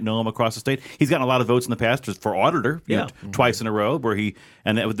folks that might know him across the state. He's gotten a lot of votes in the past just for auditor, twice in a row, where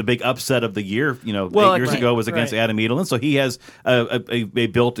the big upset of the year, 8 years ago was against Adam Edelin. So he has a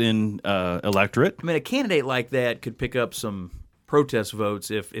built-in electorate. I mean, a candidate like that could pick up some protest votes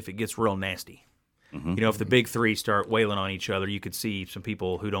if it gets real nasty. Mm-hmm. If the big three start wailing on each other, you could see some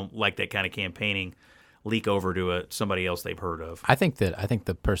people who don't like that kind of campaigning leak over to somebody else they've heard of. I think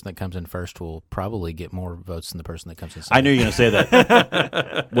the person that comes in first will probably get more votes than the person that comes in second. I knew you were going to say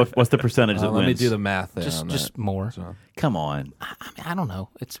that. What's the percentage that wins? Let me do the math there. Just more. So. Come on. I don't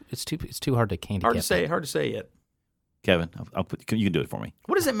know. It's too hard to handicap. Hard to say yet. Kevin, you can do it for me.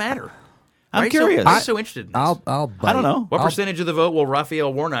 What does it matter? I'm curious. I'm so interested in this. I don't know. What percentage of the vote will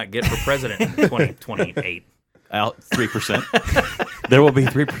Raphael Warnock get for president in 2028? 3%. There will be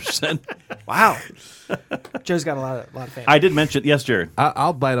 3%. Wow. Joe's got a lot of fans. I did mention, yes, Jared.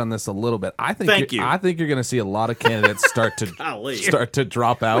 I'll bite on this a little bit. I think you're going to see a lot of candidates start to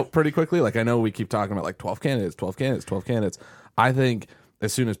drop out pretty quickly. Like, I know we keep talking about like 12 candidates. I think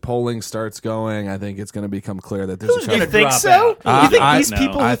as soon as polling starts going, I think it's going to become clear that there's a chance. You think so? You think these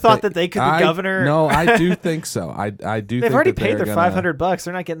people who thought that they could be governor? No, I do think so. I do. They've already paid their $500.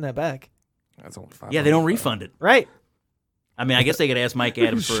 They're not getting that back. That's only $500. Yeah, they don't refund it. Right. I mean, I guess they could ask Mike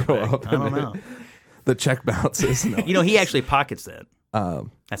Adams for it back. I don't know. the check bounces. No. You know, he actually pockets that.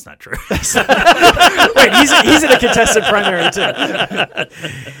 That's not true. Wait, he's in a contested primary too.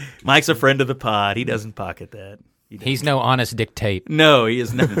 Mike's a friend of the pod. He doesn't pocket that. He's no honest dictate. No, he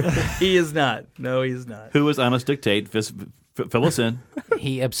is not. He is not. No, he is not. Who is honest dictate? Fill us in.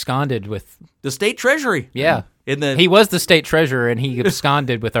 He absconded with the state treasury. Yeah. He was the state treasurer, and he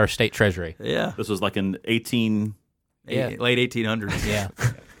absconded with our state treasury. Yeah. This was like in late 1800s.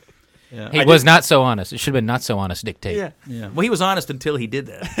 Yeah. He was not so honest. It should have been not so honest dictate. Yeah. Well, he was honest until he did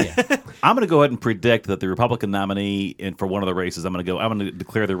that. Yeah. I'm going to go ahead and predict that the Republican nominee for one of the races, I'm going to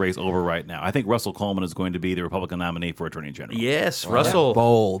declare the race over right now. I think Russell Coleman is going to be the Republican nominee for Attorney General. Yes, Russell.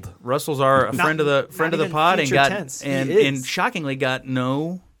 Bold. Russell's a friend of the pod and shockingly got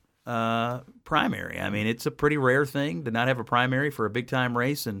no primary. I mean, it's a pretty rare thing to not have a primary for a big time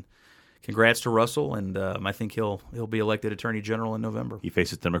race, and congrats to Russell, and I think he'll be elected Attorney General in November. He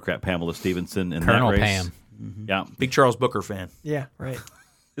faces Democrat Pamela Stevenson in Colonel that race. Pam. Mm-hmm. Yeah, big Charles Booker fan. Yeah, right.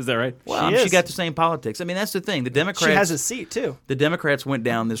 Is that right? Well, she got the same politics. I mean, that's the thing. The Democrats. She has a seat too. The Democrats went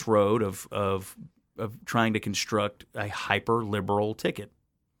down this road of trying to construct a hyper liberal ticket,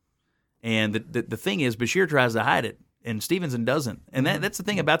 and the thing is, Beshear tries to hide it, and Stevenson doesn't. And that's the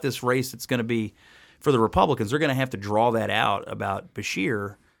thing about this race. It's going to be for the Republicans. They're going to have to draw that out about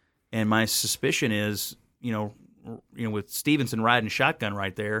Beshear. And my suspicion is, you know, with Stevenson riding shotgun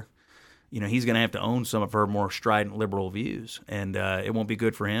right there, he's going to have to own some of her more strident liberal views, and it won't be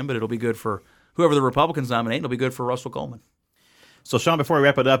good for him, but it'll be good for whoever the Republicans nominate. It'll be good for Russell Coleman. So, Sean, before we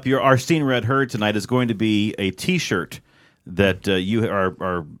wrap it up, our Seen Red Heard tonight is going to be a T-shirt that you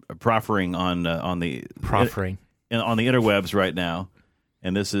are proffering on the on the interwebs right now.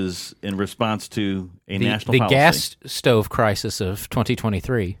 And this is in response to national policy. The gas stove crisis of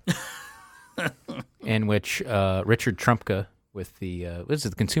 2023, in which Richard Trumka with the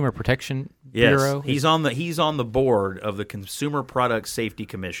the Consumer Protection Bureau. He's on the board of the Consumer Product Safety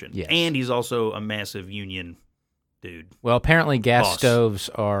Commission. Yes. And he's also a massive union dude. Well, apparently gas stoves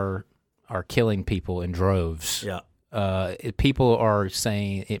are killing people in droves. Yeah. People are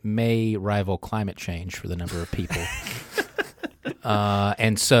saying it may rival climate change for the number of people.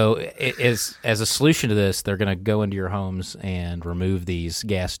 And so, as a solution to this, they're going to go into your homes and remove these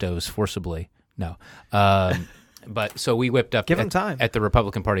gas stoves forcibly. No, but so we whipped up. Give them time. At the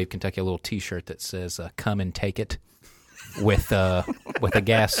Republican Party of Kentucky a little T-shirt that says "Come and take it," with a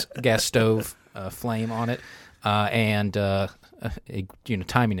gas stove flame on it, and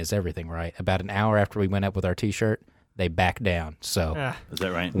timing is everything, right? About an hour after we went up with our T-shirt, they backed down. So is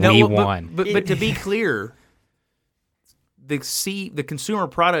that right? We won. But to be clear. The consumer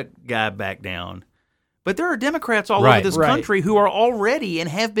product guy backed down, but there are Democrats all over this country who are already and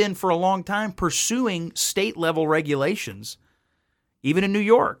have been for a long time pursuing state-level regulations. Even in New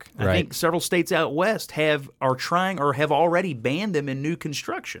York, I think several states out west are trying or have already banned them in new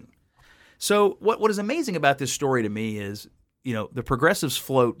construction. So what is amazing about this story to me is, the progressives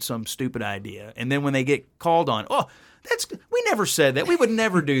float some stupid idea, and then when they get called on, we never said that. We would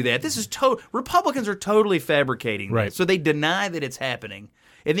never do that. This is Republicans are totally fabricating this. So they deny that it's happening.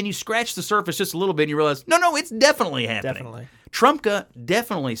 And then you scratch the surface just a little bit and you realize, no, it's definitely happening. Definitely. Trumka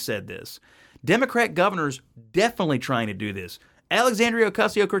definitely said this. Democrat governors definitely trying to do this. Alexandria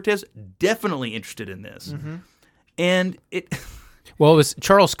Ocasio-Cortez definitely interested in this. Mm-hmm. And it Well, it was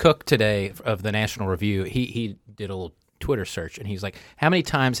Charles Cook today of the National Review. He did a little Twitter search, and he's like, how many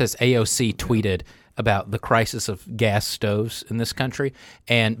times has AOC tweeted about the crisis of gas stoves in this country?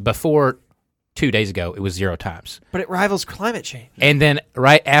 And before 2 days ago, it was 0 times. But it rivals climate change. And then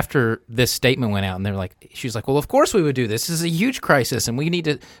right after this statement went out, and she's like, well, of course we would do this. This is a huge crisis, and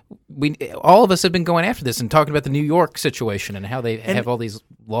all of us have been going after this and talking about the New York situation and how they have all these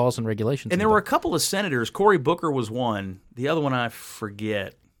laws and regulations. And there were a couple of senators. Cory Booker was one. The other one I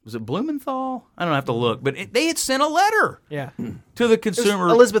forget. Was it Blumenthal? I don't have to look, but they had sent a letter to the consumer.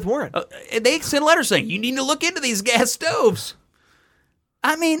 Elizabeth Warren. They sent a letter saying, you need to look into these gas stoves.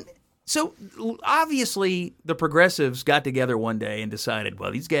 I mean, so obviously the progressives got together one day and decided,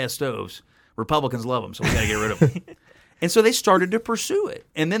 well, these gas stoves, Republicans love them, so we got to get rid of them. And so they started to pursue it.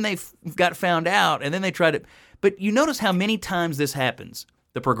 And then they got found out, and then they tried to. But you notice how many times this happens.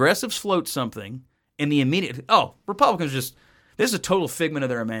 The progressives float something, and the immediate, Republicans just... This is a total figment of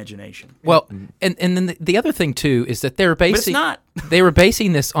their imagination. Well, and then the other thing, too, is that they were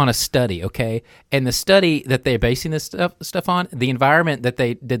basing this on a study, okay? And the study that they're basing this stuff on, the environment that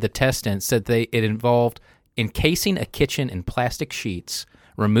they did the test in, said it involved encasing a kitchen in plastic sheets,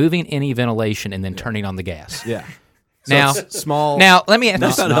 removing any ventilation, and then turning on the gas. Yeah. Now, small. Now, let me ask.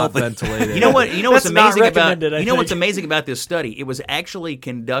 That's not ventilated. You know what? You know what's That's not amazing about recommended, I what's think. amazing about this study? It was actually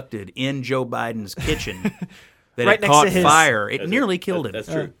conducted in Joe Biden's kitchen. That Right it next caught to his- fire. It nearly killed him. That's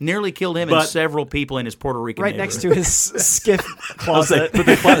true. Nearly killed him But- and several people in his Puerto Rican Right next to neighborhood. his skiff I'll say, closet. but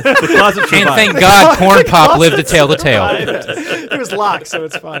the closet And survived. thank God Corn Pop lived to tell the tale. It was locked, so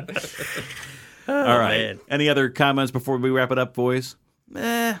it's fine. All right. man. Any other comments before we wrap it up, boys?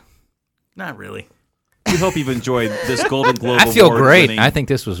 Not really. We hope you've enjoyed this Golden Globe I feel great. Award-winning I think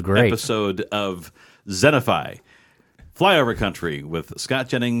this was great. episode of Zenify, Flyover Country with Scott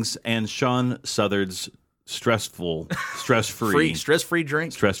Jennings and Sean Southard's stress-free Stress-free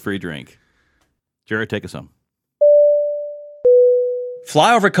drink. drink. Jared, take us home.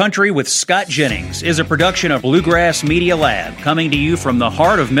 Flyover Country with Scott Jennings is a production of Bluegrass Media Lab, coming to you from the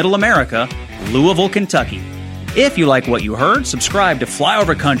heart of Middle America, Louisville, Kentucky. If you like what you heard, subscribe to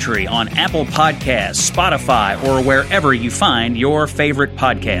Flyover Country on Apple Podcasts, Spotify, or wherever you find your favorite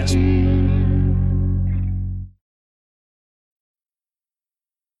podcast.